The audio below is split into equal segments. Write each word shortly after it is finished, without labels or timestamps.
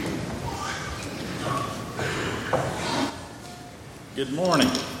Good morning.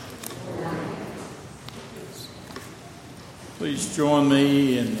 Please join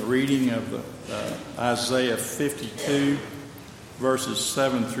me in the reading of Isaiah 52, verses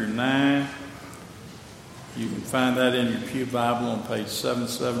 7 through 9. You can find that in your Pew Bible on page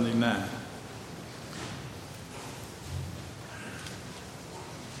 779.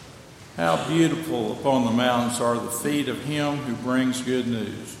 How beautiful upon the mountains are the feet of him who brings good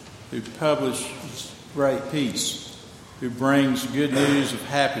news, who publishes great peace, who brings good news of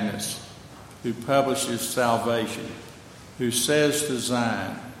happiness, who publishes salvation, who says to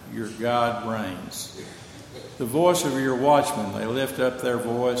Zion, your God reigns. The voice of your watchmen, they lift up their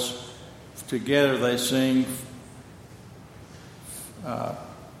voice. Together they sing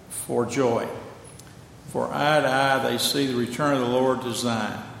for joy. For eye to eye they see the return of the Lord to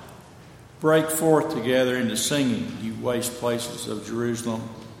Zion. Break forth together into singing, you waste places of Jerusalem.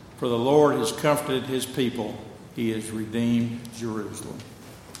 For the Lord has comforted his people. He has redeemed Jerusalem.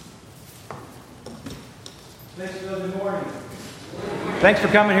 Good morning. Thanks for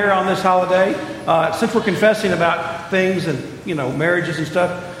coming here on this holiday. Since we're confessing about things and, marriages and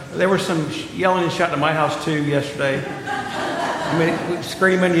stuff, there was some yelling and shouting at my house too yesterday.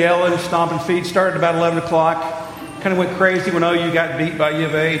 Screaming, yelling, stomping feet. Started about 11 o'clock. Kind of went crazy when OU got beat by U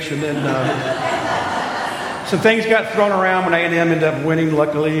of H, and then some things got thrown around when A&M ended up winning,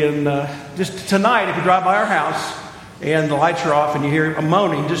 luckily. And just tonight, if you drive by our house and the lights are off and you hear a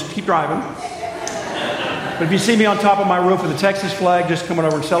moaning, just keep driving. But if you see me on top of my roof with a Texas flag, just come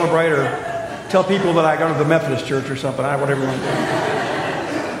over and celebrate, or tell people that I go to the Methodist church or something, whatever you want to do.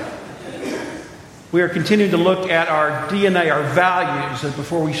 We are continuing to look at our DNA, our values,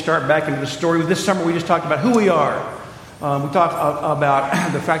 before we start back into the story. This summer, we just talked about who we are. We talked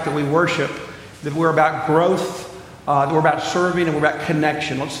about the fact that we worship, that we're about growth, that we're about serving, and we're about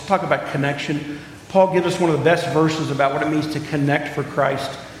connection. Let's talk about connection. Paul gives us one of the best verses about what it means to connect for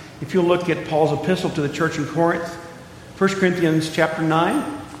Christ. If you'll look at Paul's epistle to the church in Corinth, 1 Corinthians chapter 9.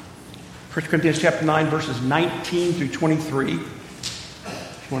 1 Corinthians chapter 9, verses 19 through 23.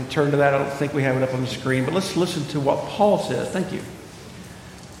 If you want to turn to that, I don't think we have it up on the screen, but let's listen to what Paul says. Thank you.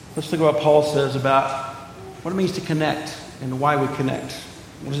 Let's look at what Paul says about what it means to connect and why we connect.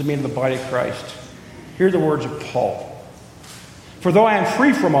 What does it mean in the body of Christ? Here are the words of Paul. For though I am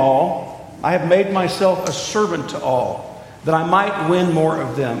free from all, I have made myself a servant to all, that I might win more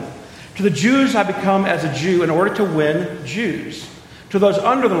of them. To the Jews I become as a Jew in order to win Jews. To those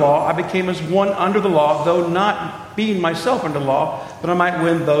under the law I became as one under the law, though not being myself under the law, but I might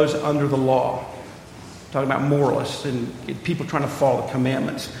win those under the law. Talking about moralists and people trying to follow the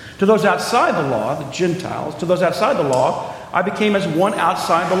commandments. To those outside the law, the Gentiles, to those outside the law, I became as one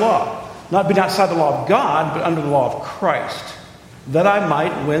outside the law. Not being outside the law of God, but under the law of Christ, that I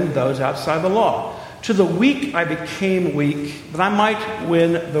might win those outside the law. To the weak I became weak, that I might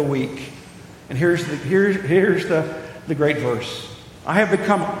win the weak. And here's the great verse. I have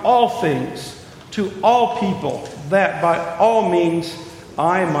become all things to all people, that by all means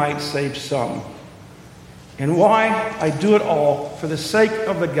I might save some. And why? I do it all for the sake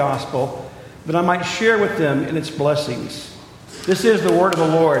of the gospel, that I might share with them in its blessings. This is the word of the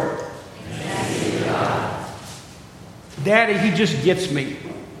Lord. Daddy, he just gets me.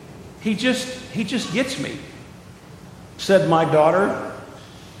 He just gets me, said my daughter,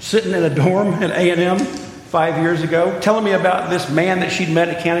 sitting in a dorm at A&M 5 years ago, telling me about this man that she'd met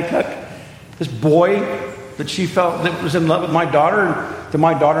at Kanakuk, this boy that she felt that was in love with my daughter and that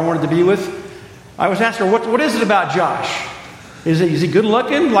my daughter wanted to be with. I was asking her, what is it about Josh? Is he good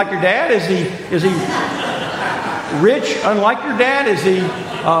looking like your dad? Is he rich unlike your dad? Is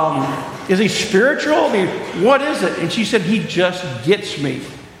he spiritual? I mean, what is it? And she said, he just gets me.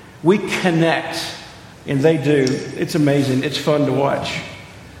 We connect, and they do. It's amazing. It's fun to watch.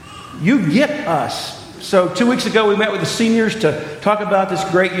 You get us. So 2 weeks ago, we met with the seniors to talk about this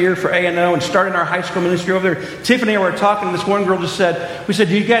great year for A&O and starting our high school ministry over there. Tiffany and I were talking, and this one girl just said, we said,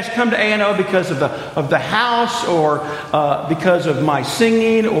 do you guys come to A&O because of the house, or because of my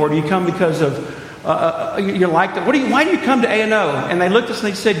singing, or do you come because of you like that? Why do you come to A&O? And they looked at us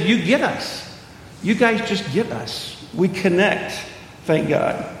and they said, you get us. You guys just get us. We connect. Thank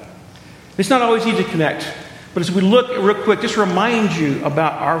God. It's not always easy to connect, but as we look real quick, just remind you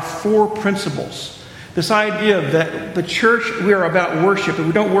about our 4 principles. This idea that the church, we are about worship. If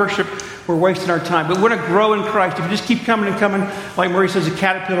we don't worship, we're wasting our time. But we're going to grow in Christ. If you just keep coming and coming, like Murray says, a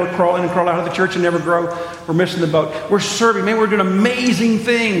caterpillar crawl in and crawl out of the church and never grow, we're missing the boat. We're serving. Man, we're doing amazing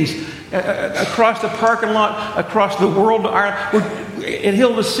things across the parking lot, across the world. At Hill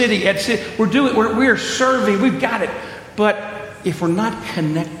of the City, we are serving. We've got it. But if we're not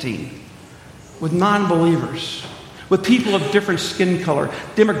connecting with non-believers, with people of different skin color,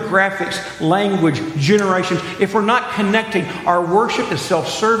 demographics, language, generations. If we're not connecting, our worship is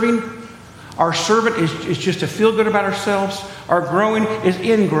self-serving. Our servant is just to feel good about ourselves. Our growing is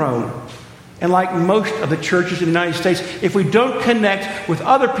ingrown. And like most of the churches in the United States, if we don't connect with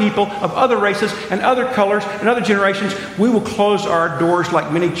other people of other races and other colors and other generations, we will close our doors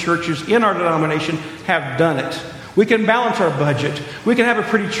like many churches in our denomination have done it. We can balance our budget. We can have a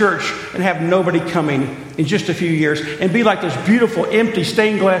pretty church and have nobody coming in just a few years and be like those beautiful, empty,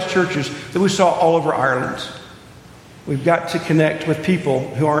 stained glass churches that we saw all over Ireland. We've got to connect with people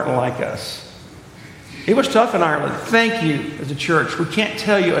who aren't like us. It was tough in Ireland. Thank you as a church. We can't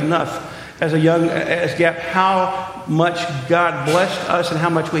tell you enough as Gap, how much God blessed us and how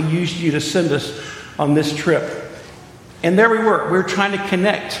much we used you to send us on this trip. And there we were. We were trying to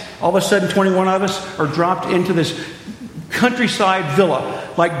connect. All of a sudden, 21 of us are dropped into this countryside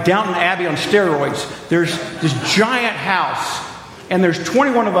villa, like Downton Abbey on steroids. There's this giant house, and there's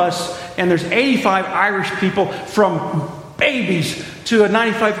 21 of us, and there's 85 Irish people, from babies to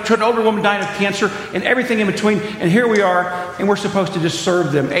an older woman dying of cancer and everything in between. And here we are, and we're supposed to just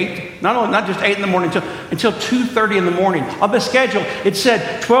serve them not just 8 in the morning until 2:30 in the morning. On the schedule, it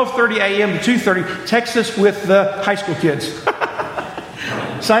said 12:30 a.m. to 2:30. Texas with the high school kids.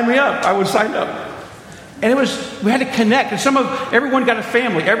 Sign me up. I would sign up. And we had to connect. And everyone got a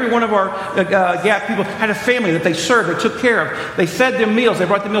family. Every one of our Gap people had a family that they served, they took care of. They fed them meals. They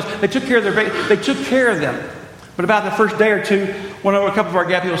brought them meals. They took care of their babies. They took care of them. But about the first day or two, a couple of our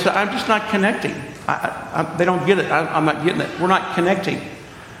Gap people said, I'm just not connecting. They don't get it. I'm not getting it. We're not connecting.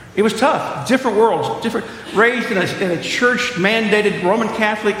 It was tough. Different worlds. Raised in a church-mandated Roman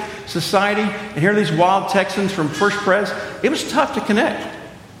Catholic society. And here are these wild Texans from First Pres. It was tough to connect.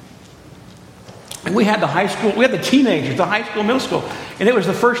 And we had the teenagers, the high school, middle school. And it was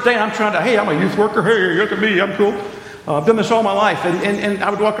the first day, and I'm a youth worker. Hey, look at me, I'm cool. I've done this all my life. And I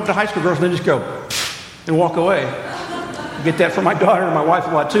would walk up to high school girls and they just go and walk away. I get that from my daughter and my wife a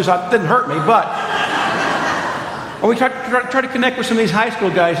lot too, so it didn't hurt me. But we try to connect with some of these high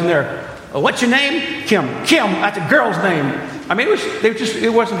school guys in there. What's your name? Kim. Kim, that's a girl's name. I mean,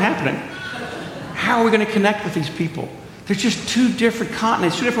 it wasn't happening. How are we going to connect with these people? There's just two different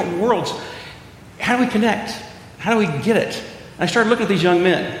continents, two different worlds. How do we connect? How do we get it? And I started looking at these young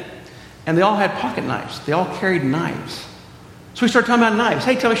men, and they all had pocket knives. They all carried knives. So we started talking about knives.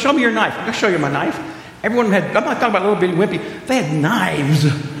 Hey, show me your knife. I'll show you my knife. Everyone I'm not talking about little bitty wimpy. They had knives,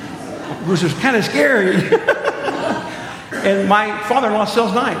 which was kind of scary. And my father-in-law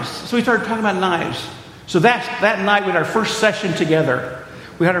sells knives. So we started talking about knives. So that night we had our first session together.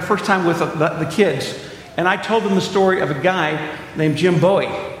 We had our first time with the kids. And I told them the story of a guy named Jim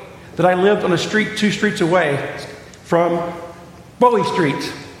Bowie, that I lived on a street 2 streets away from Bowie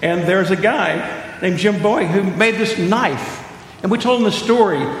Street. And there's a guy named Jim Bowie who made this knife. And we told him the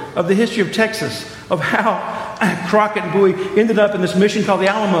story of the history of Texas, of how Crockett and Bowie ended up in this mission called the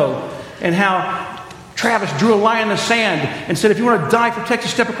Alamo, and how Travis drew a line in the sand and said, if you want to die for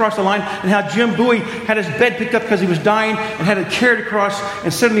Texas, step across the line, and how Jim Bowie had his bed picked up because he was dying and had it carried across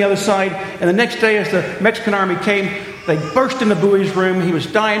and set on the other side. And the next day, as the Mexican army came, they burst into Bowie's room. He was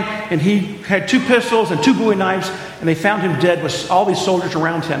dying, and he had 2 pistols and 2 Bowie knives, and they found him dead with all these soldiers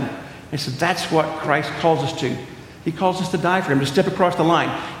around him. They said, that's what Christ calls us to. He calls us to die for him, to step across the line.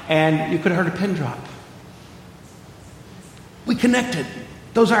 And you could have heard a pin drop. We connected.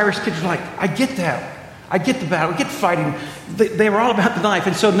 Those Irish kids were like, I get that. I get the battle. I get the fighting. They were all about the knife.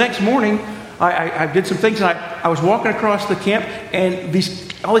 And so the next morning, I did some things, and I was walking across the camp, and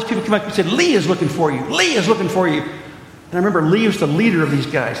all these people came up and said, Lee is looking for you. Lee is looking for you. And I remember Lee was the leader of these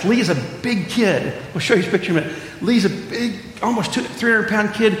guys. Lee is a big kid. We'll show you his picture in a minute. Lee's a big, almost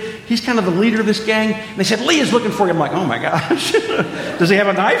 300-pound kid. He's kind of the leader of this gang. And they said, Lee is looking for you. I'm like, oh my gosh. Does he have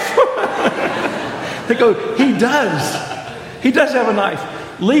a knife? They go, he does. He does have a knife.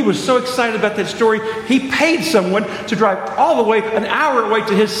 Lee was so excited about that story, he paid someone to drive all the way, an hour away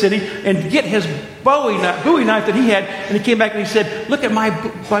to his city, and get his Bowie knife that he had. And he came back and he said, look at my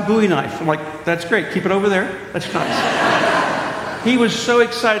Bowie knife. I'm like, that's great. Keep it over there. That's nice. He was so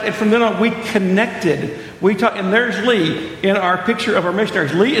excited. And from then on, we connected. And there's Lee in our picture of our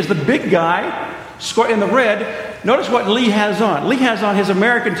missionaries. Lee is the big guy in the red. Notice what Lee has on. Lee has on his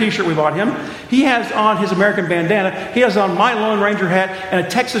American t-shirt we bought him. He has on his American bandana. He has on my Lone Ranger hat and a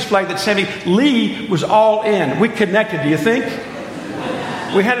Texas flag that sent me. Lee was all in. We connected, do you think?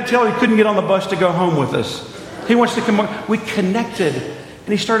 We had to tell him he couldn't get on the bus to go home with us. He wants to come on. We connected. And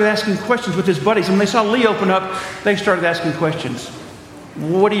he started asking questions with his buddies. And when they saw Lee open up, they started asking questions.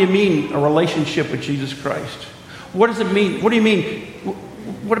 What do you mean, a relationship with Jesus Christ? What does it mean? What do you mean?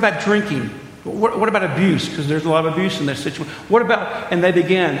 What about drinking? What about abuse? Because there's a lot of abuse in this situation. What about, and they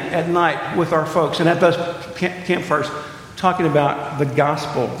began at night with our folks and at those campfires talking about the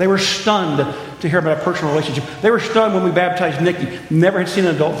gospel. They were stunned to hear about a personal relationship. They were stunned when we baptized Nikki. Never had seen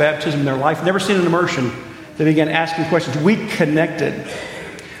an adult baptism in their life. Never seen an immersion. They began asking questions. We connected.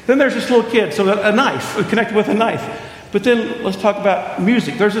 Then there's this little kid, so a knife. We connected with a knife. But then let's talk about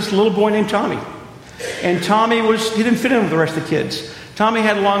music. There's this little boy named Tommy. And Tommy he didn't fit in with the rest of the kids. Tommy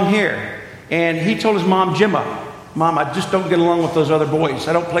had long hair. And he told his mom, Gemma, Mom, I just don't get along with those other boys.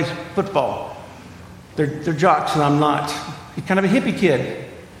 I don't play football. They're jocks and I'm not. He's kind of a hippie kid.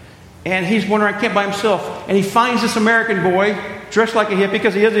 And he's wandering around camp by himself. And he finds this American boy dressed like a hippie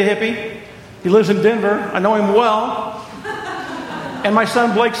because he is a hippie. He lives in Denver. I know him well. And my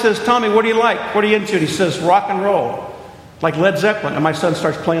son Blake says, Tommy, what do you like? What are you into? And he says, rock and roll, like Led Zeppelin. And my son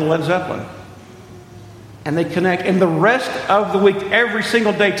starts playing Led Zeppelin. And they connect. And the rest of the week, every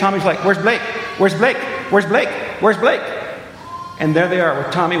single day, Tommy's like, where's Blake? Where's Blake? Where's Blake? Where's Blake? And there they are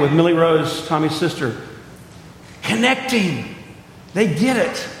with Tommy, with Millie Rose, Tommy's sister, connecting. They get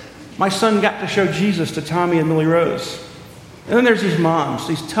it. My son got to show Jesus to Tommy and Millie Rose. And then there's these moms,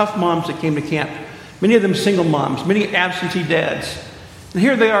 these tough moms that came to camp. Many of them single moms, many absentee dads. And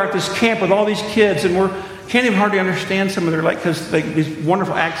here they are at this camp with all these kids, and can't even hardly understand some of their, because these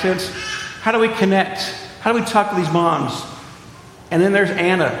wonderful accents. How do we connect? How do we talk to these moms? And then there's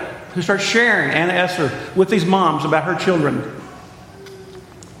Anna, who starts sharing, Anna Esser, with these moms about her children.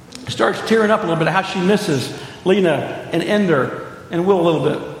 Starts tearing up a little bit of how she misses Lena and Ender and Will a little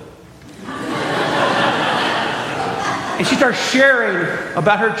bit. And she starts sharing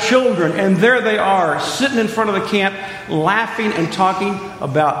about her children, and there they are, sitting in front of the camp, laughing and talking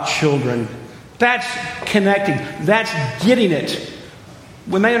about children. That's connecting. That's getting it.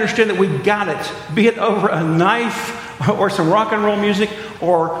 When they understand that we got it, be it over a knife or some rock and roll music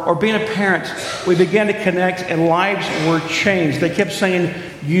or being a parent, we began to connect and lives were changed. They kept saying,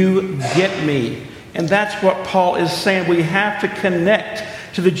 you get me. And that's what Paul is saying. We have to connect.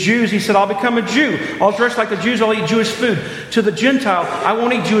 To the Jews, he said, I'll become a Jew. I'll dress like the Jews. I'll eat Jewish food. To the Gentile, I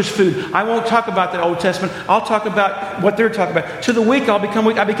won't eat Jewish food. I won't talk about the Old Testament. I'll talk about what they're talking about. To the weak, I'll become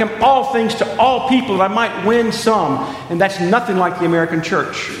weak. I become all things to all people that I might win some. And that's nothing like the American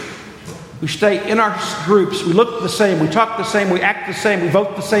church. We stay in our groups. We look the same. We talk the same. We act the same. We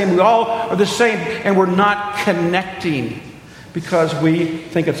vote the same. We all are the same. And we're not connecting because we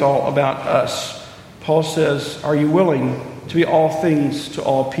think it's all about us. Paul says, are you willing to be all things to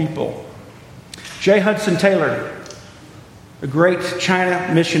all people? J. Hudson Taylor, a great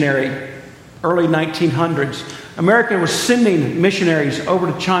China missionary, early 1900s. America was sending missionaries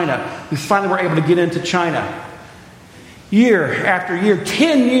over to China who finally were able to get into China. Year after year,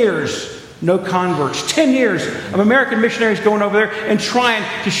 10 years, no converts. 10 years of American missionaries going over there and trying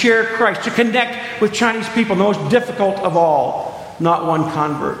to share Christ, to connect with Chinese people, the most difficult of all, not one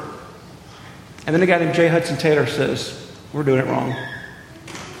convert. And then a guy named J. Hudson Taylor says, we're doing it wrong.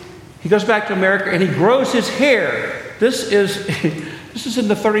 He goes back to America and he grows his hair. This is in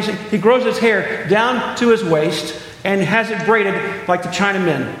the 30s. He grows his hair down to his waist and has it braided like the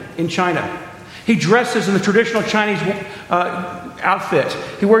Chinamen in China. He dresses in the traditional Chinese outfit.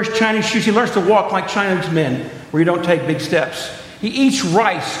 He wears Chinese shoes. He learns to walk like Chinese men, where you don't take big steps. He eats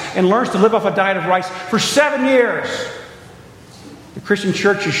rice and learns to live off a diet of rice for 7 years. The Christian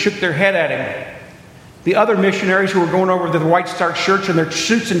churches shook their head at him. The other missionaries who were going over to the White Star Church in their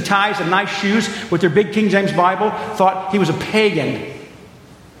suits and ties and nice shoes with their big King James Bible thought he was a pagan.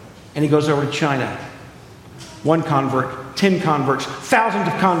 And he goes over to China. 1 convert, 10 converts, thousands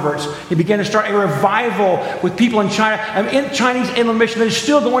of converts. He began to start a revival with people in China. And in Chinese Inland Mission that is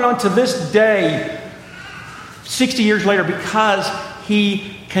still going on to this day, 60 years later, because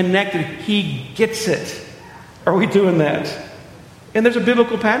he connected. He gets it. Are we doing that? And there's a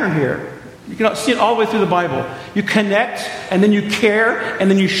biblical pattern here. You can see it all the way through the Bible. You connect, and then you care, and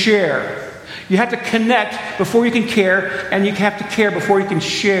then you share. You have to connect before you can care, and you have to care before you can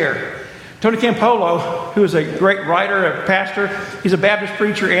share. Tony Campolo, who is a great writer, a pastor, he's a Baptist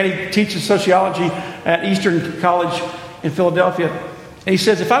preacher, and he teaches sociology at Eastern College in Philadelphia. And he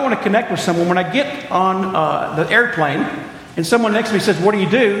says, if I want to connect with someone, when I get on the airplane, and someone next to me says, what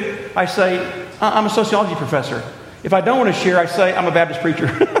do? I say, I'm a sociology professor. If I don't want to share, I say, I'm a Baptist preacher.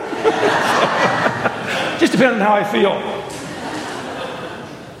 Just depending on how I feel.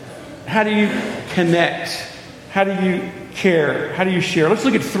 How do you connect? How do you care? How do you share? Let's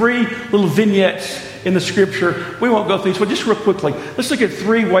look at 3 little vignettes in the scripture. We won't go through these, but just real quickly. Let's look at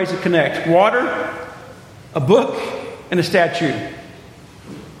 3 ways to connect. Water, a book, and a statue.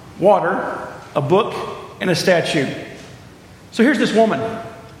 Water, a book, and a statue. So here's this woman.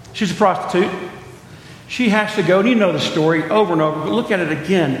 She's a prostitute. She has to go, and you know the story over and over, but look at it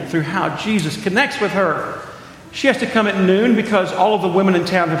again through how Jesus connects with her. She has to come at noon because all of the women in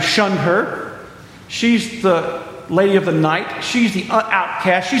town have shunned her. She's the lady of the night. She's the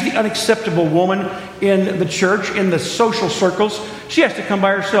outcast. She's the unacceptable woman in the church, in the social circles. She has to come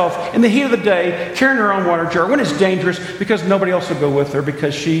by herself in the heat of the day, carrying her own water jar when it's dangerous, because nobody else will go with her,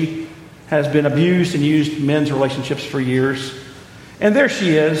 because she has been abused and used men's relationships for years. And there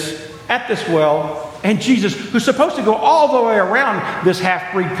she is at this well. And Jesus, who's supposed to go all the way around this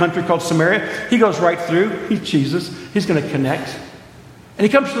half-breed country called Samaria, he goes right through. He's Jesus. He's going to connect. And he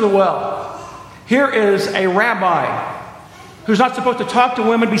comes to the well. Here is a rabbi who's not supposed to talk to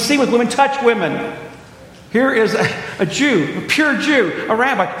women, be seen with women, touch women. Here is a Jew, a pure Jew, a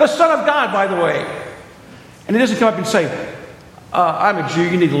rabbi, the Son of God, by the way. And he doesn't come up and say, I'm a Jew,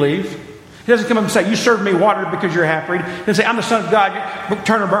 you need to leave. He doesn't come up and say, you served me water because you're a half-breed. He doesn't say, I'm the Son of God,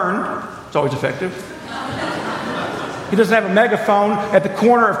 turn or burn. It's always effective. He doesn't have a megaphone at the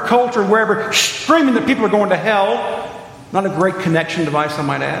corner of culture, wherever, screaming that people are going to hell. Not a great connection device, I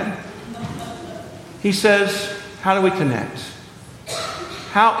might add. He says, how do we connect?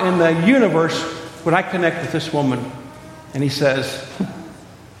 How in the universe would I connect with this woman? And he says, can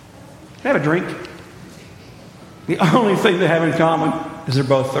I have a drink? The only thing they have in common is they're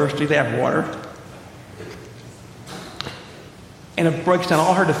both thirsty. They have water. And it breaks down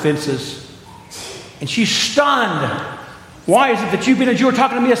all her defenses. And she's stunned. Why is it that you've been a Jew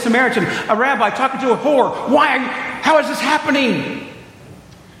talking to me, a Samaritan, a rabbi talking to a whore? How is this happening?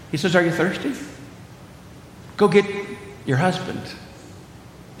 He says, are you thirsty? Go get your husband.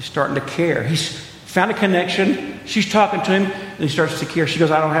 He's starting to care. He's found a connection. She's talking to him, and he starts to care. She goes,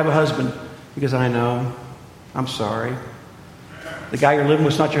 I don't have a husband. He goes, I know. I'm sorry. The guy you're living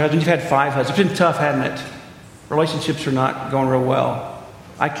with is not your husband. You've had 5 husbands. It's been tough, hasn't it? Relationships are not going real well.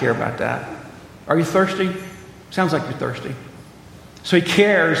 I care about that. Are you thirsty? Sounds like you're thirsty. So he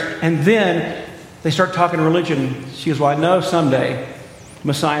cares, and then they start talking religion. She goes, well, I know someday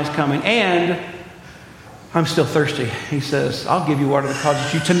Messiah's coming, and I'm still thirsty. He says, I'll give you water that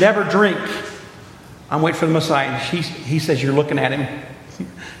causes you to never drink. I'm waiting for the Messiah. He says, you're looking at him.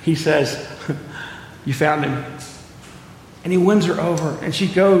 He says, you found him. And he wins her over, and she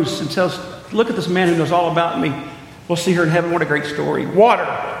goes and tells, look at this man who knows all about me. We'll see her in heaven. What a great story.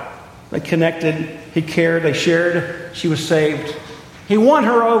 Water. They connected. He cared. They shared. She was saved. He won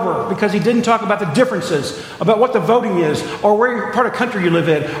her over because he didn't talk about the differences, about what the voting is, or where part of country you live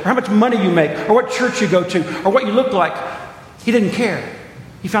in, or how much money you make, or what church you go to, or what you look like. He didn't care.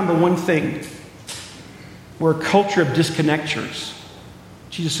 He found the one thing. We're a culture of disconnectors.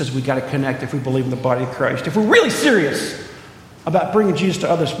 Jesus says we got to connect if we believe in the body of Christ. If we're really serious about bringing Jesus to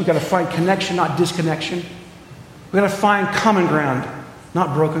others, we got to find connection, not disconnection. We got to find common ground,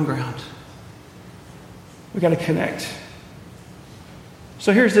 not broken ground. We got to connect.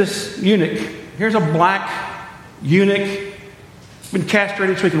 So here's this eunuch. Here's a black eunuch, been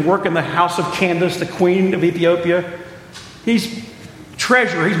castrated so he can work in the house of Candace, the queen of Ethiopia. He's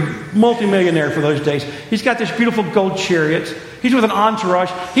treasurer. He's multimillionaire for those days. He's got this beautiful gold chariot. He's with an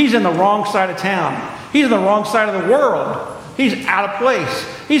entourage. He's in the wrong side of town. He's in the wrong side of the world. He's out of place.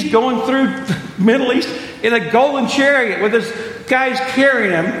 He's going through the Middle East in a golden chariot with his guys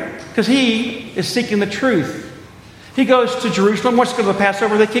carrying him because he is seeking the truth. He goes to Jerusalem, wants to go to the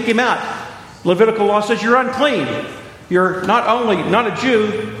Passover, they kick him out. Levitical law says you're unclean. You're not only not a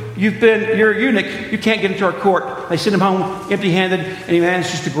Jew, you're a eunuch. You can't get into our court. They send him home empty-handed, and he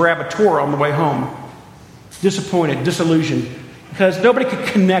manages to grab a Torah on the way home. Disappointed, disillusioned, because nobody could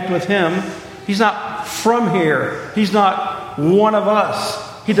connect with him. He's not from here. He's not one of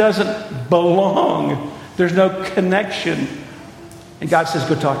us. He doesn't belong. There's no connection. And God says,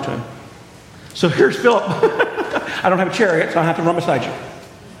 go talk to him. So here's Philip. I don't have a chariot, so I have to run beside you.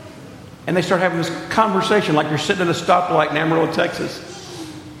 And they start having this conversation like you're sitting at a stoplight in Amarillo, Texas.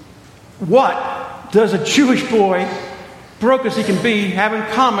 What does a Jewish boy, broke as he can be, have in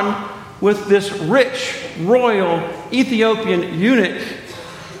common with this rich, royal, Ethiopian eunuch?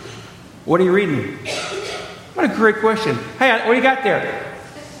 What are you reading? What a great question. Hey, what do you got there?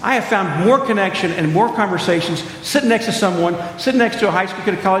 I have found more connection and more conversations sitting next to someone, sitting next to a high school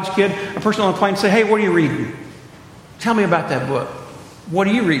kid, a college kid, a person on the plane, say, hey, what are you reading? Tell me about that book. What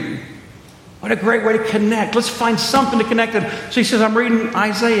are you reading? What a great way to connect. Let's find something to connect them. So he says, I'm reading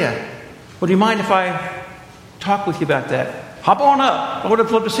Isaiah. Well, do you mind if I talk with you about that? Hop on up. I would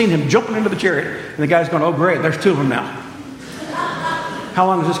have loved to have seen him jumping into the chariot. And the guy's going, oh, great, there's 2 of them now. How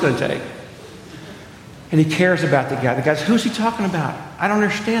long is this going to take? And he cares about the guy. The guy says, who's he talking about? I don't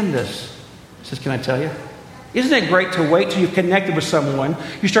understand this. He says, can I tell you? Isn't it great to wait till you've connected with someone,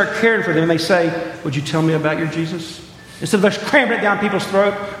 you start caring for them, and they say, would you tell me about your Jesus? Instead of us cramming it down people's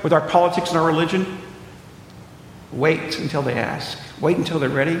throat with our politics and our religion, wait until they ask. Wait until they're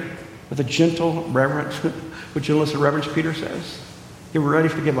ready with a gentle reverence, with gentleness and reverence, Peter says. You're ready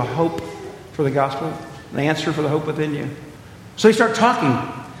to give a hope for the gospel, an answer for the hope within you. So they start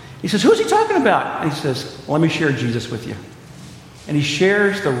talking. He says, who's he talking about? And he says, well, let me share Jesus with you. And he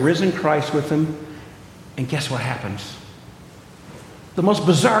shares the risen Christ with them. And guess what happens? The most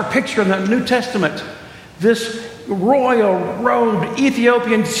bizarre picture in the New Testament. This royal-robed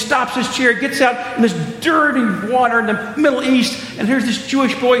Ethiopian stops his chair, gets out in this dirty water in the Middle East, and here's this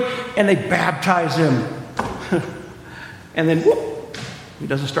Jewish boy, and they baptize him. And then, whoop, he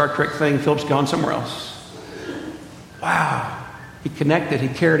does a Star Trek thing. Philip's gone somewhere else. Wow. He connected, he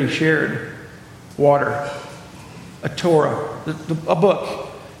cared, he shared. Water, a Torah, a book,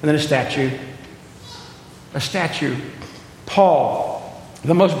 and then a statue. A statue. Paul,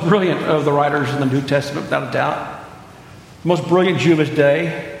 the most brilliant of the writers in the New Testament, without a doubt. The most brilliant Jew of his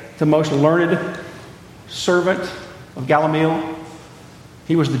day. The most learned servant of Gamaliel.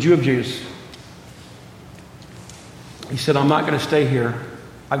 He was the Jew of Jews. He said, I'm not going to stay here.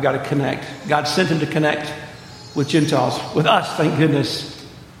 I've got to connect. God sent him to connect with Gentiles, with us, thank goodness.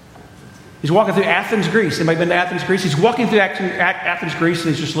 He's walking through Athens, Greece. Anybody been to Athens, Greece? He's walking through Athens, Greece, and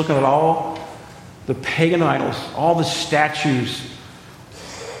he's just looking at all the pagan idols, all the statues,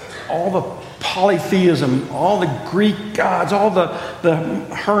 all the polytheism, all the Greek gods, all the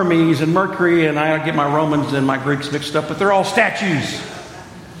Hermes and Mercury, and I get my Romans and my Greeks mixed up, but they're all statues.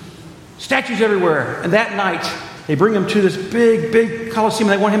 Statues everywhere. And that night, they bring him to this big Colosseum,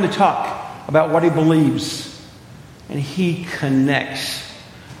 and they want him to talk about what he believes. And he connects.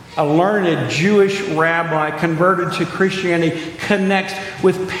 A learned Jewish rabbi converted to Christianity connects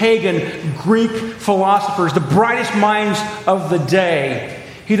with pagan Greek philosophers, the brightest minds of the day.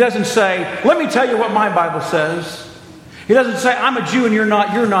 He doesn't say, let me tell you what my Bible says. He doesn't say, I'm a Jew and you're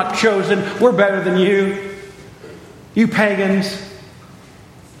not chosen. We're better than you. You pagans.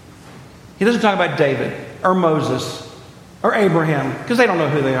 He doesn't talk about David or Moses or Abraham because they don't know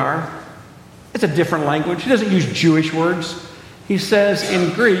who they are. It's a different language. He doesn't use Jewish words. He says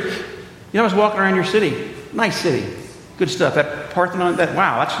in Greek, I was walking around your city. Nice city. Good stuff. That Parthenon,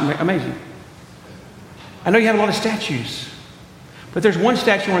 wow, that's amazing. I know you have a lot of statues. But there's one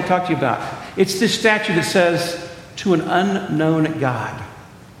statue I want to talk to you about. It's this statue that says, to an unknown God.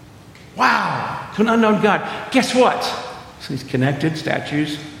 Wow, to an unknown God. Guess what? So these connected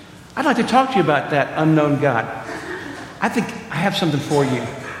statues. I'd like to talk to you about that unknown God. I think I have something for you.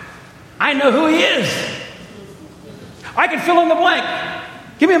 I know who he is. I can fill in the blank.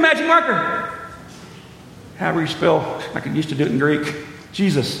 Give me a magic marker. However you spell, I could used to do it in Greek.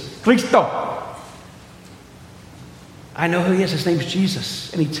 Jesus. Christo. I know who he is. His name's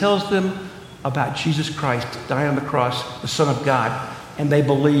Jesus. And he tells them about Jesus Christ dying on the cross, the Son of God. And they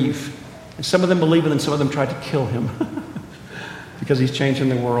believe. And some of them believe, and then some of them tried to kill him because he's changing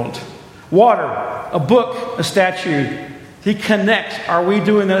the world. Water, a book, a statue. He connects. Are we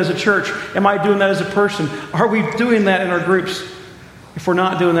doing that as a church? Am I doing that as a person? Are we doing that in our groups? If we're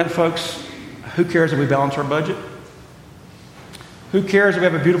not doing that, folks, who cares if we balance our budget? Who cares if we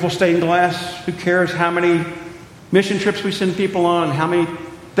have a beautiful stained glass? Who cares how many mission trips we send people on? How many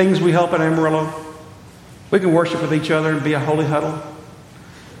things we help at Amarillo? We can worship with each other and be a holy huddle.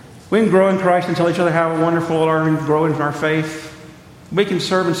 We can grow in Christ and tell each other how wonderful we are and grow in our faith. We can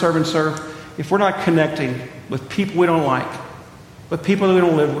serve and serve and serve. If we're not connecting with people we don't like, with people that we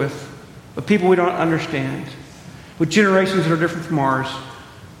don't live with people we don't understand, with generations that are different from ours,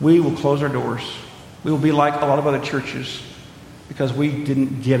 we will close our doors. We will be like a lot of other churches because we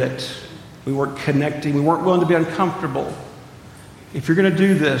didn't get it. We weren't connecting. We weren't willing to be uncomfortable. If you're going to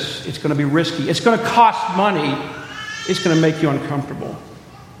do this, it's going to be risky. It's going to cost money. It's going to make you uncomfortable.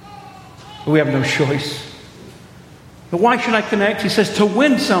 But we have no choice. But why should I connect? He says to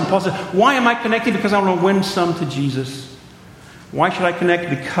win some. Paul says, why am I connecting? Because I want to win some to Jesus. Why should I connect?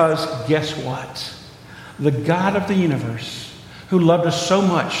 Because guess what? The God of the universe, who loved us so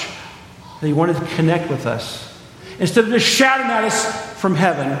much that he wanted to connect with us, instead of just shouting at us from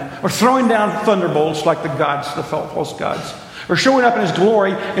heaven or throwing down thunderbolts like the gods, the false gods, or showing up in his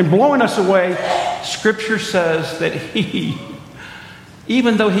glory and blowing us away, Scripture says that he,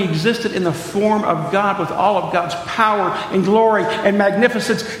 even though he existed in the form of God with all of God's power and glory and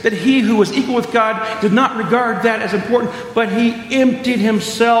magnificence, that he who was equal with God did not regard that as important, but he emptied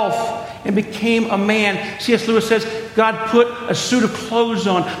himself and became a man. C.S. Lewis says, God put a suit of clothes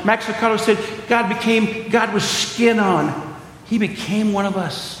on. Max Lucado said, God with skin on. He became one of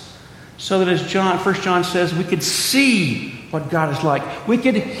us so that as 1 John says, we could see what God is like. We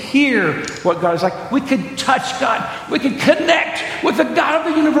could hear what God is like. We could touch God. We could connect with the God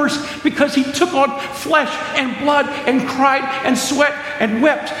of the universe because he took on flesh and blood and cried and sweat and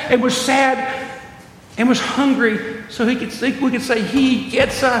wept and was sad and was hungry so we could say, he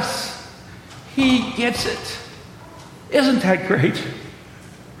gets us. He gets it. Isn't that great?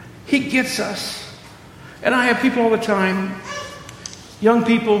 He gets us. And I have people all the time, young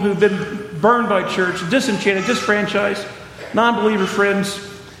people who've been burned by church, disenchanted, disfranchised, non-believer friends,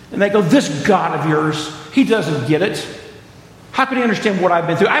 and they go, this God of yours, he doesn't get it. How can he understand what I've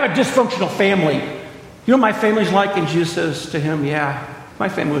been through? I have a dysfunctional family. You know what my family's like? And Jesus says to him, yeah, my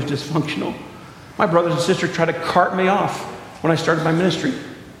family was dysfunctional. My brothers and sisters tried to cart me off when I started my ministry.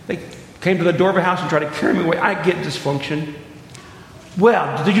 They came to the door of a house and tried to carry me away. I get dysfunction.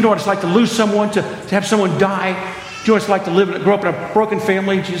 Well, did you know what it's like to lose someone, to have someone die? Do you know what it's like to grow up in a broken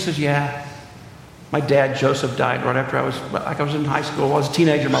family? Jesus says, yeah. My dad, Joseph, died right after I was in high school. I was a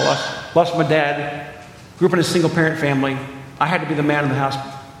teenager. I lost my dad. Grew up in a single-parent family. I had to be the man in the house.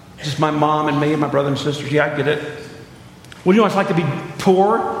 Just my mom and me and my brother and sisters. Yeah, I get it. Well, you know what it's like to be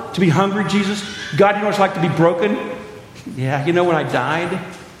poor, to be hungry, Jesus? God, you know what it's like to be broken? Yeah, you know when I died,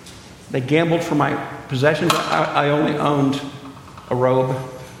 they gambled for my possessions. I only owned a robe.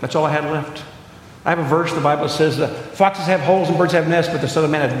 That's all I had left. I have a verse in the Bible that says, foxes have holes and birds have nests, but the Son of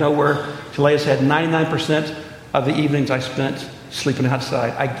Man has nowhere to lay his head. 99% of the evenings I spent sleeping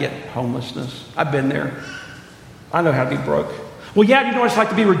outside. I get homelessness. I've been there. I know how to be broke. Well, yeah, you know what it's like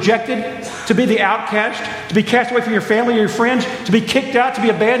to be rejected, to be the outcast, to be cast away from your family or your friends, to be kicked out, to be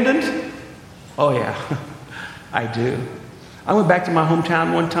abandoned? Oh, yeah, I do. I went back to my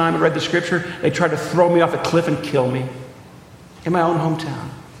hometown one time and read the scripture. They tried to throw me off a cliff and kill me in my own hometown.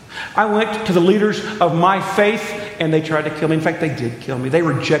 I went to the leaders of my faith and they tried to kill me. In fact, they did kill me. They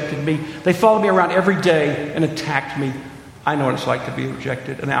rejected me. They followed me around every day and attacked me. I know what it's like to be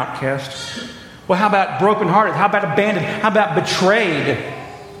rejected, an outcast. Well, how about brokenhearted? How about abandoned? How about betrayed?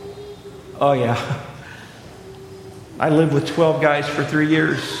 Oh, yeah. I lived with 12 guys for 3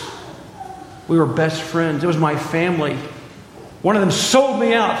 years. We were best friends. It was my family. One of them sold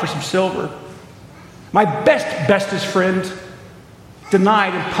me out for some silver. My bestest friend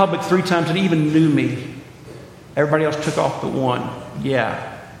denied in public 3 times that he even knew me. Everybody else took off but one.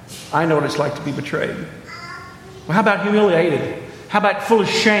 Yeah, I know what it's like to be betrayed. Well, how about humiliated? How about full of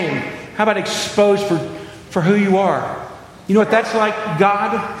shame? How about exposed for who you are? You know what that's like,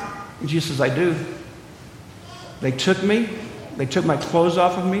 God? And Jesus says, I do. They took me. They took my clothes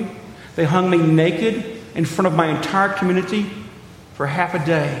off of me. They hung me naked in front of my entire community for half a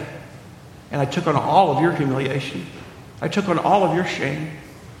day. And I took on all of your humiliation. I took on all of your shame.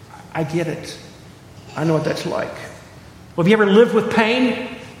 I get it. I know what that's like. Well, have you ever lived with pain?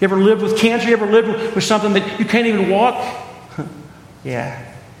 You ever lived with cancer? You ever lived with something that you can't even walk? Yeah.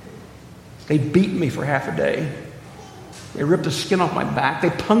 They beat me for half a day. They ripped the skin off my back. They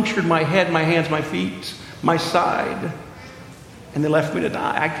punctured my head, my hands, my feet, my side. And they left me to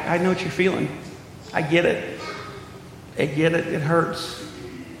die. I know what you're feeling. I get it. I get it. It hurts.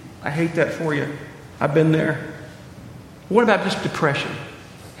 I hate that for you. I've been there. What about just depression?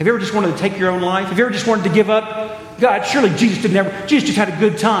 Have you ever just wanted to take your own life? Have you ever just wanted to give up? God, surely Jesus just had a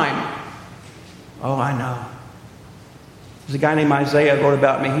good time. Oh, I know. There's a guy named Isaiah who wrote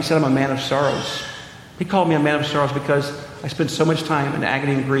about me. He said I'm a man of sorrows. He called me a man of sorrows because I spent so much time in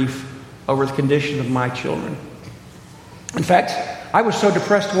agony and grief over the condition of my children. In fact, I was so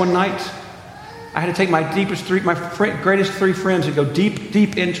depressed one night, I had to take my greatest 3 friends and go deep,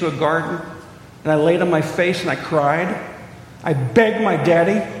 deep into a garden. And I laid on my face and I cried. I begged my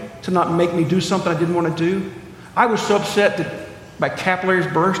daddy to not make me do something I didn't want to do. I was so upset that my capillaries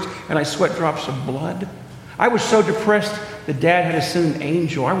burst and I sweat drops of blood. I was so depressed that Dad had to send an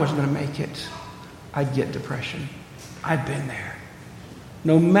angel. I wasn't going to make it. I'd get depression. I've been there.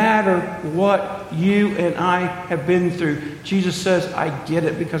 No matter what you and I have been through, Jesus says, I get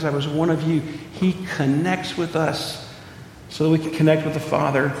it because I was one of you. He connects with us so that we can connect with the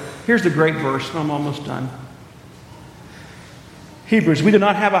Father. Here's the great verse, and I'm almost done. Hebrews, we do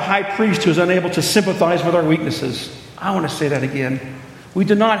not have a high priest who is unable to sympathize with our weaknesses. I want to say that again. We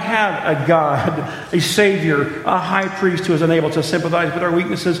do not have a God, a Savior, a high priest who is unable to sympathize with our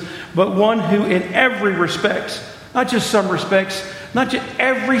weaknesses, but one who in every respect, not just some respects, not just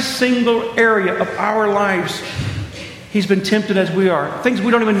every single area of our lives, he's been tempted as we are. Things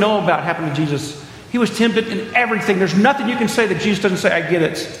we don't even know about happened to Jesus. He was tempted in everything. There's nothing you can say that Jesus doesn't say, I get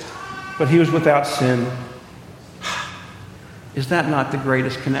it. But he was without sin. Is that not the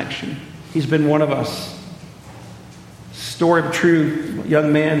greatest connection? He's been one of us. story of a true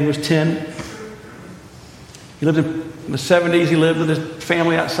young man who was 10. He lived in the 70s. He lived with his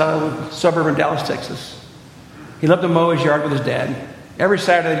family outside of the suburb in Dallas, Texas. He loved to mow his yard with his dad. Every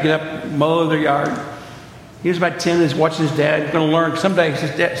Saturday, they'd get up, mow their yard. He was about 10, he's watching his dad. He's going to learn someday. He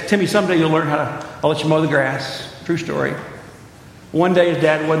says, Timmy, someday you'll learn I'll let you mow the grass. True story. One day his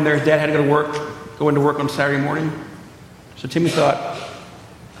dad wasn't there. His dad had to go into work on Saturday morning. So Timmy thought,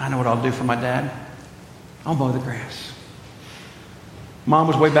 I know what I'll do for my dad. I'll mow the grass. Mom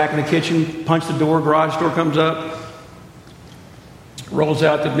was way back in the kitchen, punched the door, garage door comes up, rolls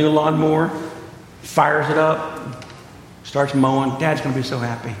out the new lawnmower, fires it up, starts mowing. Dad's going to be so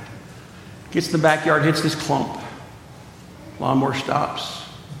happy. Gets in the backyard, hits this clump. Lawnmower stops.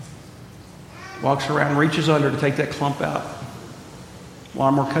 Walks around, reaches under to take that clump out.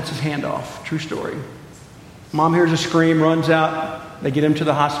 Lawnmower cuts his hand off. True story. Mom hears a scream, runs out. They get him to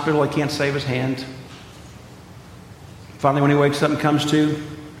the hospital. They can't save his hand. Finally, when he wakes up and comes to,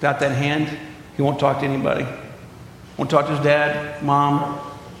 without that hand, he won't talk to anybody. Won't talk to his dad, mom,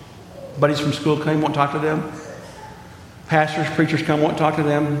 buddies from school come, won't talk to them. Pastors, preachers come, won't talk to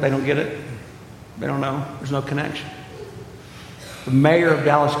them. They don't get it. They don't know. There's no connection. The mayor of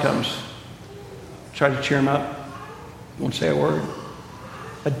Dallas comes, tries to cheer him up, won't say a word.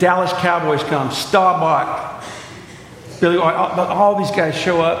 The Dallas Cowboys come, Staubach, Billy, all these guys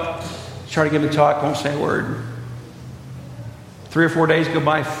show up, try to give him a talk, won't say a word. 3 or 4 days go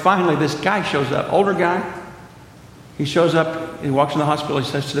by. Finally, this guy shows up, older guy. He shows up, he walks in the hospital. He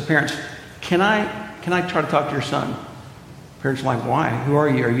says to the parents, Can I try to talk to your son? Parents are like, why? Who are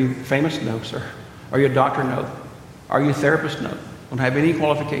you? Are you famous? No, sir. Are you a doctor? No. Are you a therapist? No. Don't have any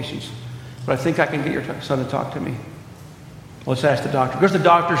qualifications. But I think I can get your son to talk to me. Let's ask the doctor. Because the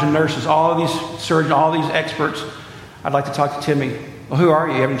doctors and nurses, all of these surgeons, all these experts, I'd like to talk to Timmy. Well, who are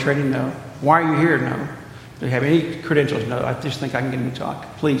you? You have any training? No. Why are you here? No. Do you have any credentials? No. I just think I can get him to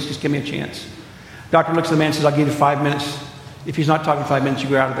talk. Please, just give me a chance. Doctor looks at the man and says, I'll give you 5 minutes. If he's not talking 5 minutes, you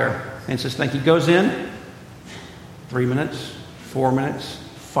go out of there. And says, thank you. Goes in. 3 minutes, 4 minutes,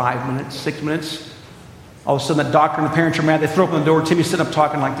 5 minutes, 6 minutes. All of a sudden, the doctor and the parents are mad. They throw open the door. Timmy's sitting up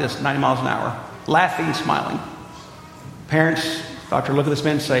talking like this, 90 miles an hour, laughing and smiling. Parents, doctor, look at this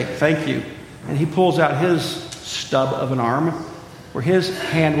man and say, thank you. And he pulls out his stub of an arm where his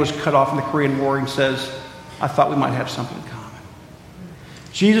hand was cut off in the Korean War and says, I thought we might have something in common.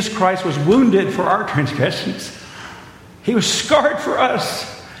 Jesus Christ was wounded for our transgressions. He was scarred for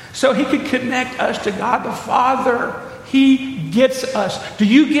us so he could connect us to God the Father. He gets us. Do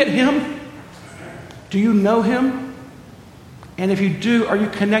you get him? Do you know him? And if you do, are you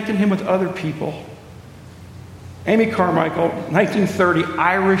connecting him with other people? Amy Carmichael, 1930,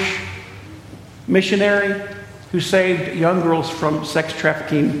 Irish missionary who saved young girls from sex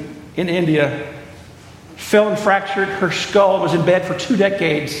trafficking in India, fell and fractured her skull, was in bed for 2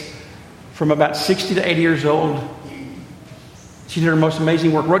 decades from about 60 to 80 years old. She did her most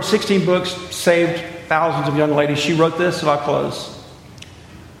amazing work, wrote 16 books, saved thousands of young ladies. She wrote this, and I'll close.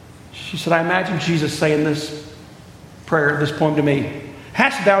 She said, I imagine Jesus saying this prayer, this poem to me.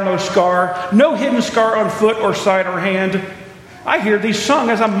 Hast thou no scar, no hidden scar on foot or side or hand? I hear thee sung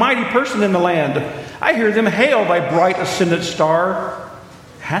as a mighty person in the land. I hear them hail thy bright ascendant star.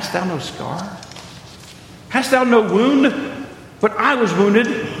 Hast thou no scar? Hast thou no wound? But I was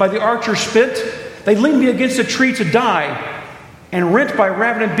wounded by the archer's spit. They leaned me against a tree to die, and rent by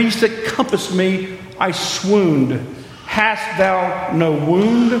ravening beasts that compassed me, I swooned. Hast thou no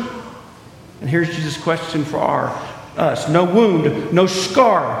wound? And here's Jesus' question for us. No wound, no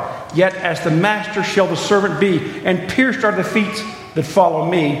scar, yet as the master shall the servant be, and pierced are the feet that follow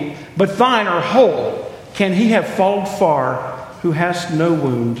me. But thine are whole. Can he have followed far who has no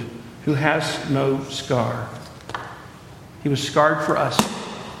wound, who has no scar? He was scarred for us.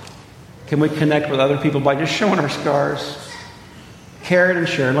 Can we connect with other people by just showing our scars? Carry it and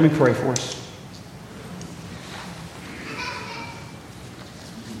share it. Let me pray for us.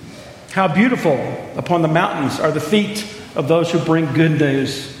 How beautiful upon the mountains are the feet of those who bring good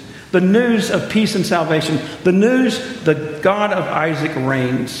news. The news of peace and salvation. The news the God of Isaac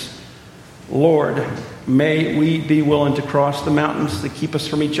reigns. Lord, may we be willing to cross the mountains that keep us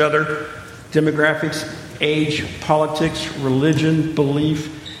from each other. Demographics, age, politics, religion,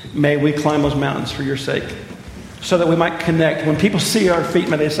 belief. May we climb those mountains for your sake, so that we might connect. When people see our feet,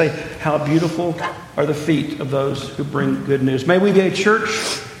 may they say, how beautiful are the feet of those who bring good news. May we be a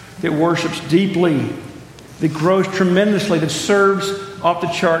church that worships deeply, that grows tremendously, that serves off the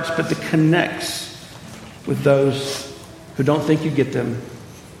charts, but that connects with those who don't think you get them.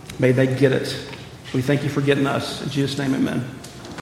 May they get it. We thank you for getting us. In Jesus' name, amen.